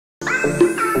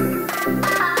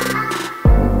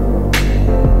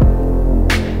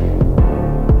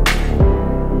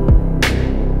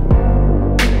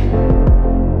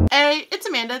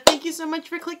so much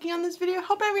for clicking on this video.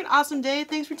 Hope you're having an awesome day.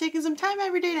 Thanks for taking some time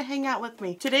every day to hang out with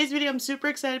me. Today's video I'm super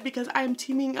excited because I'm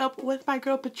teaming up with my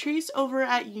girl Patrice over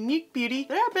at Unique Beauty.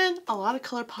 There have been a lot of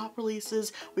ColourPop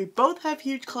releases. We both have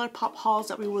huge ColourPop hauls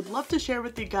that we would love to share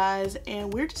with you guys,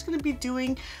 and we're just going to be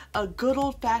doing a good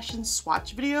old-fashioned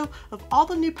swatch video of all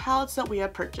the new palettes that we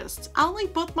have purchased. I'll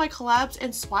link both my collabs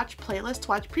and swatch playlist to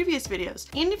watch previous videos.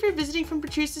 And if you're visiting from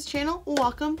Patrice's channel,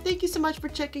 welcome. Thank you so much for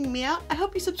checking me out. I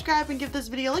hope you subscribe and give this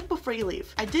video a like before you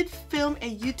leave. I did film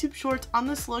a YouTube short on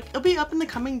this look. It'll be up in the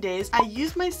coming days. I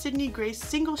used my Sydney Grace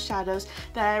single shadows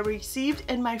that I received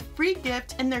in my free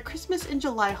gift in their Christmas in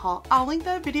July haul. I'll link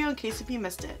that video in case if you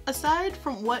missed it. Aside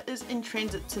from what is in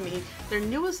transit to me, their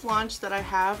newest launch that I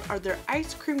have are their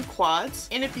ice cream quads,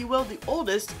 and if you will, the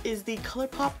oldest is the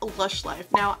ColourPop Lush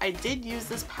Life. Now, I did use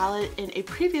this palette in a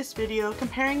previous video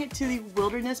comparing it to the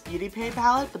Wilderness Beauty Pay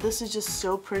palette, but this is just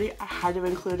so pretty I had to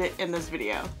include it in this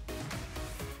video.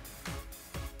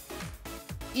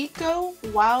 Eco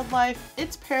Wildlife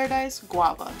It's Paradise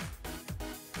Guava.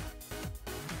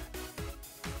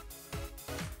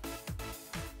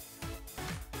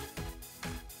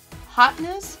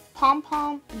 Hotness Pom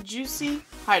Pom Juicy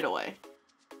Hideaway.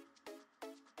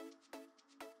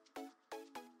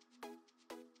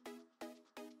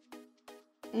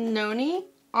 Noni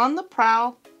On the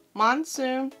Prowl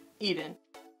Monsoon Eden.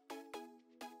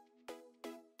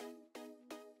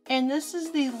 And this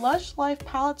is the Lush Life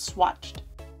palette swatched.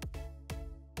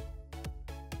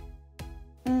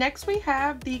 Next we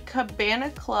have the Cabana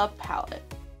Club palette.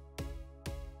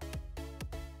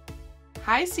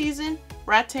 High Season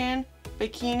Rattan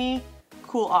Bikini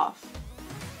Cool Off.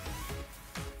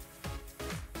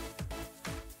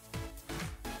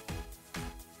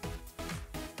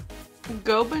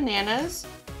 Go Bananas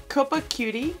Copa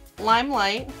Cutie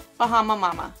Limelight Bahama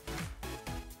Mama.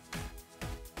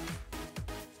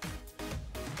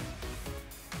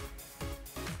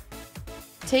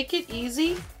 Take It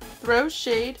Easy Throw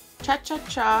Shade Cha Cha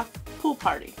Cha Pool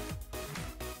Party.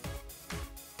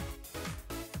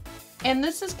 And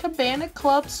this is Cabana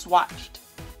Club swatched.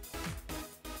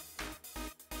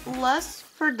 Lust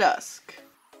for Dusk.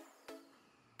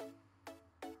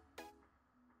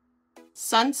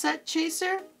 Sunset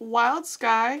Chaser Wild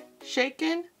Sky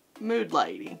Shaken Mood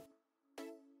Lighting.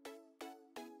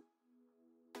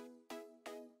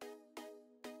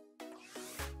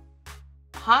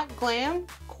 Hot Glam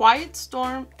Quiet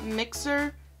Storm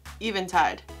Mixer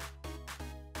Eventide.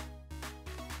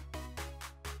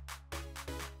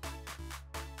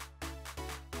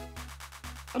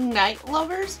 Night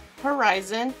Lovers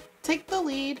Horizon Take the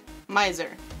Lead Miser.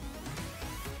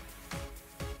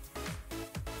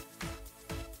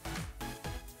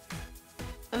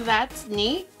 That's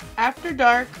Neat After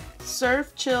Dark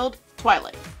Surf Chilled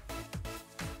Twilight.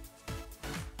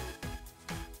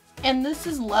 And this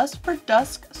is Lust for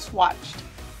Dusk swatched.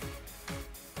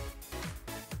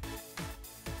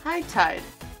 High Tide.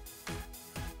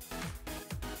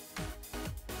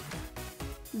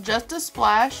 Just a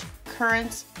Splash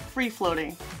Currents Free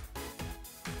Floating.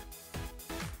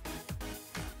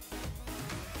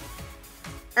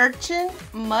 Urchin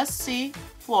Must See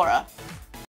Flora.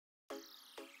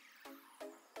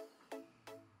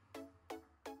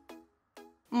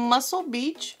 Muscle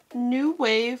Beach New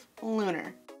Wave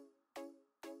Lunar.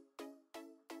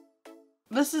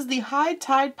 This is the High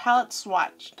Tide palette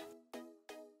swatched.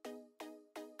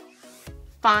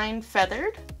 Fine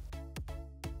Feathered.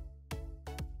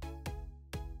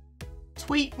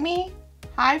 Tweet Me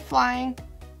High Flying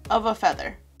of a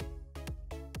Feather.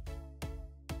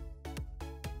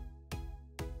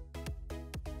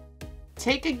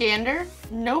 Take a Gander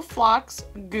No Flocks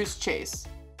Goose Chase.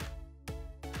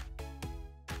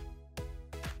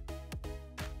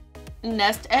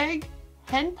 Nest Egg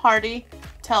Hen Party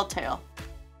Telltale.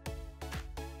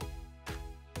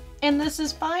 And this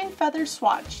is Fine Feather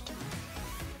swatched.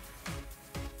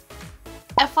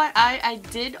 FYI, I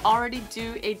did already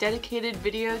do a dedicated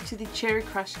video to the Cherry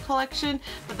Crush collection,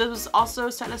 but this was also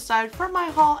set aside for my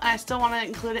haul, and I still want to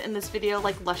include it in this video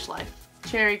like Lush Life.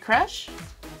 Cherry Crush.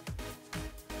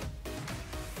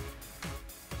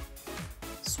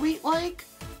 Sweet Like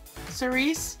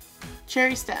Cerise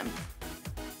Cherry Stem.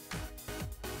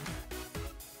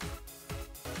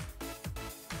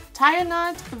 Tie a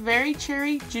Knot Very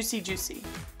Cherry Juicy Juicy.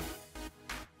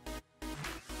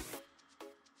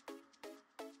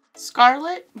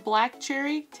 Scarlet Black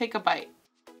Cherry Take a Bite.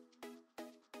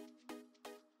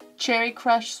 Cherry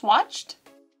Crush swatched.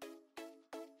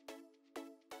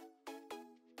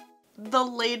 The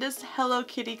latest Hello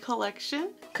Kitty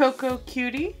collection, Coco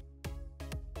Cutie.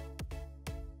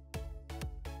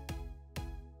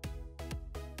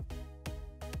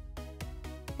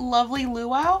 Lovely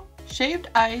Luau, Shaved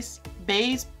Ice,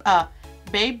 Bay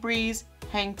Breeze,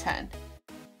 Hang 10.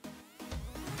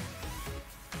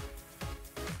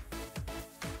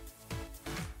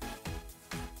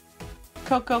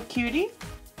 Cocoa Cutie,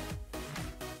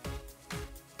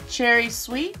 Cherry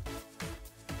Sweet,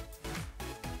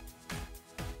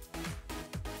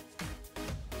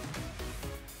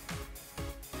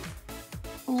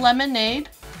 Lemonade,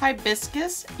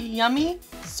 Hibiscus, Yummy,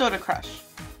 Soda Crush.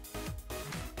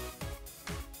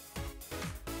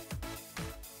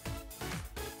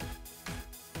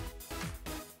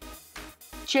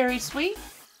 Cherry Sweet,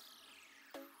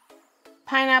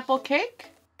 Pineapple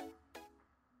Cake,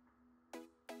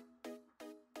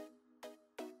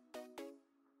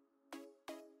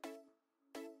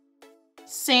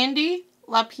 Sandy,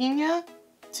 La Pina,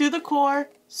 To the Core,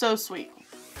 So Sweet.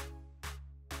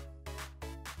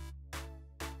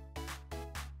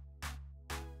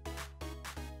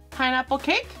 Pineapple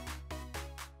Cake,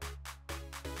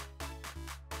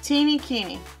 Teeny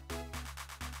Keeny,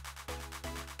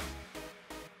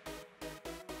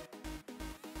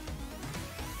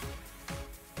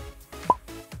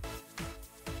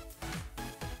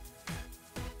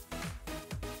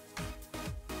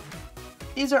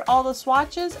 These are all the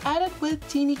swatches added with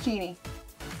Teeny Keeny.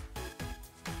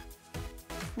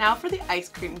 Now for the ice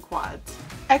cream quads.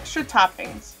 Extra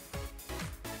toppings.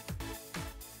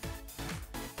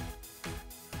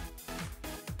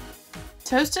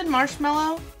 Toasted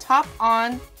marshmallow, top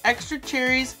on, extra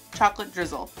cherries, chocolate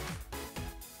drizzle.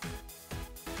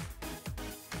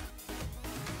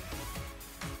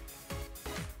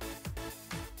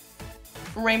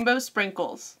 Rainbow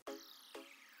sprinkles.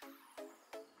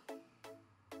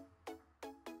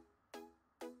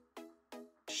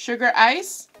 Sugar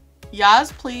ice,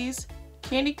 Yas Please,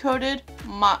 candy coated,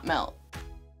 Mott Melt.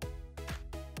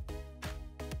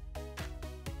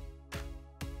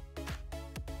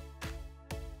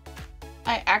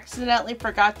 I accidentally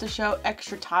forgot to show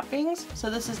extra toppings,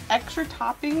 so this is extra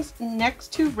toppings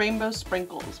next to rainbow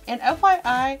sprinkles. And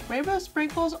FYI, rainbow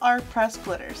sprinkles are pressed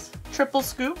glitters. Triple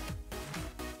scoop,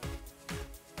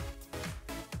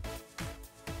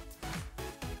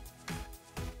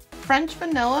 French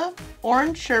vanilla,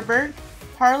 orange sherbet,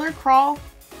 parlor crawl,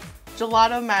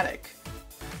 gelato-matic.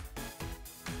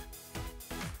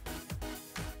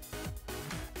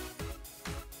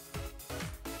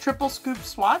 Triple scoop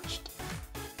swatched,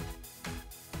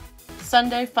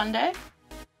 Sundae Fundae,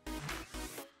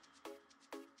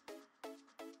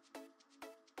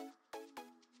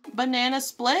 banana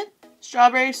split,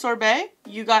 strawberry sorbet,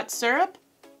 you got syrup,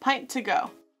 pint to go.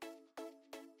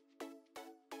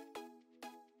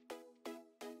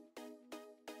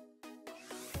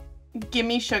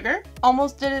 Gimme sugar,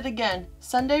 almost did it again,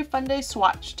 Sundae Fundae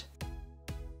swatched.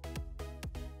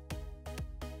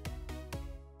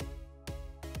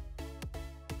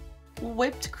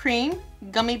 Whipped cream,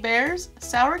 gummy bears,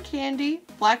 sour candy,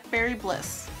 blackberry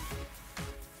bliss.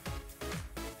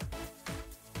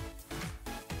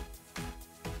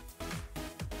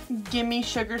 Gimme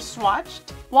sugar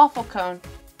swatched, waffle cone.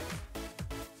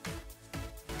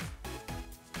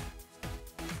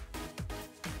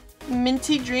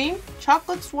 Minty dream,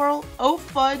 chocolate swirl, oh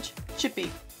fudge, chippy.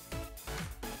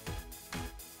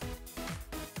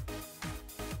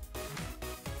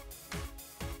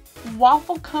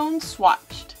 Waffle cone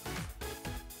swatched.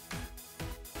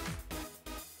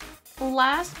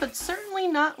 Last but certainly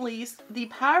not least, the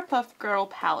Powerpuff Girl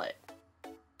palette.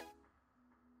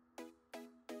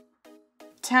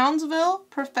 Townsville,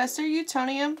 Professor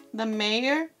Utonium, the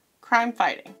Mayor, Crime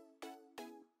Fighting.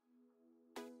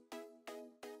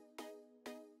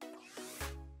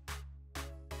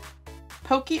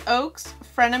 Pokey Oaks,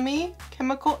 Frenemy,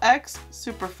 Chemical X,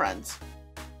 Super Friends.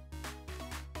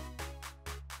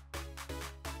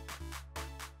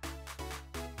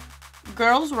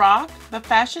 Girls Rock, The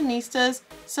Fashionistas,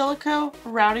 Silico,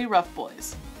 Rowdy Rough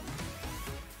Boys.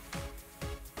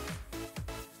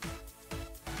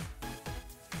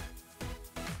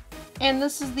 And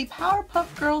this is the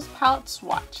Powerpuff Girls palette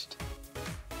swatched.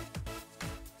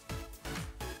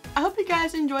 I hope you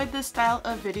guys enjoyed this style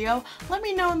of video. Let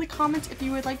me know in the comments if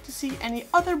you would like to see any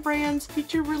other brands,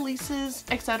 feature releases,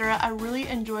 etc. I really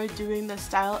enjoyed doing this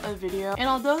style of video. And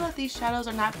although that these shadows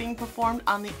are not being performed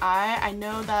on the eye, I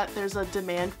know that there's a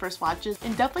demand for swatches.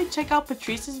 And definitely check out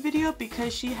Patrice's video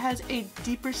because she has a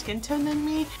deeper skin tone than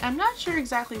me. I'm not sure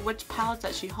exactly which palettes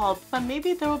that she hauled, but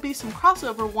maybe there will be some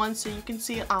crossover ones so you can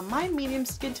see it on my medium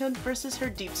skin tone versus her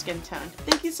deep skin tone.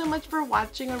 Thank you so much for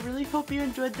watching. I really hope you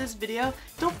enjoyed this video.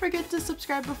 Don't forget to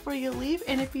subscribe before you leave,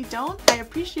 and if you don't, I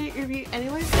appreciate your view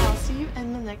anyways, and I'll see you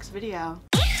in the next video.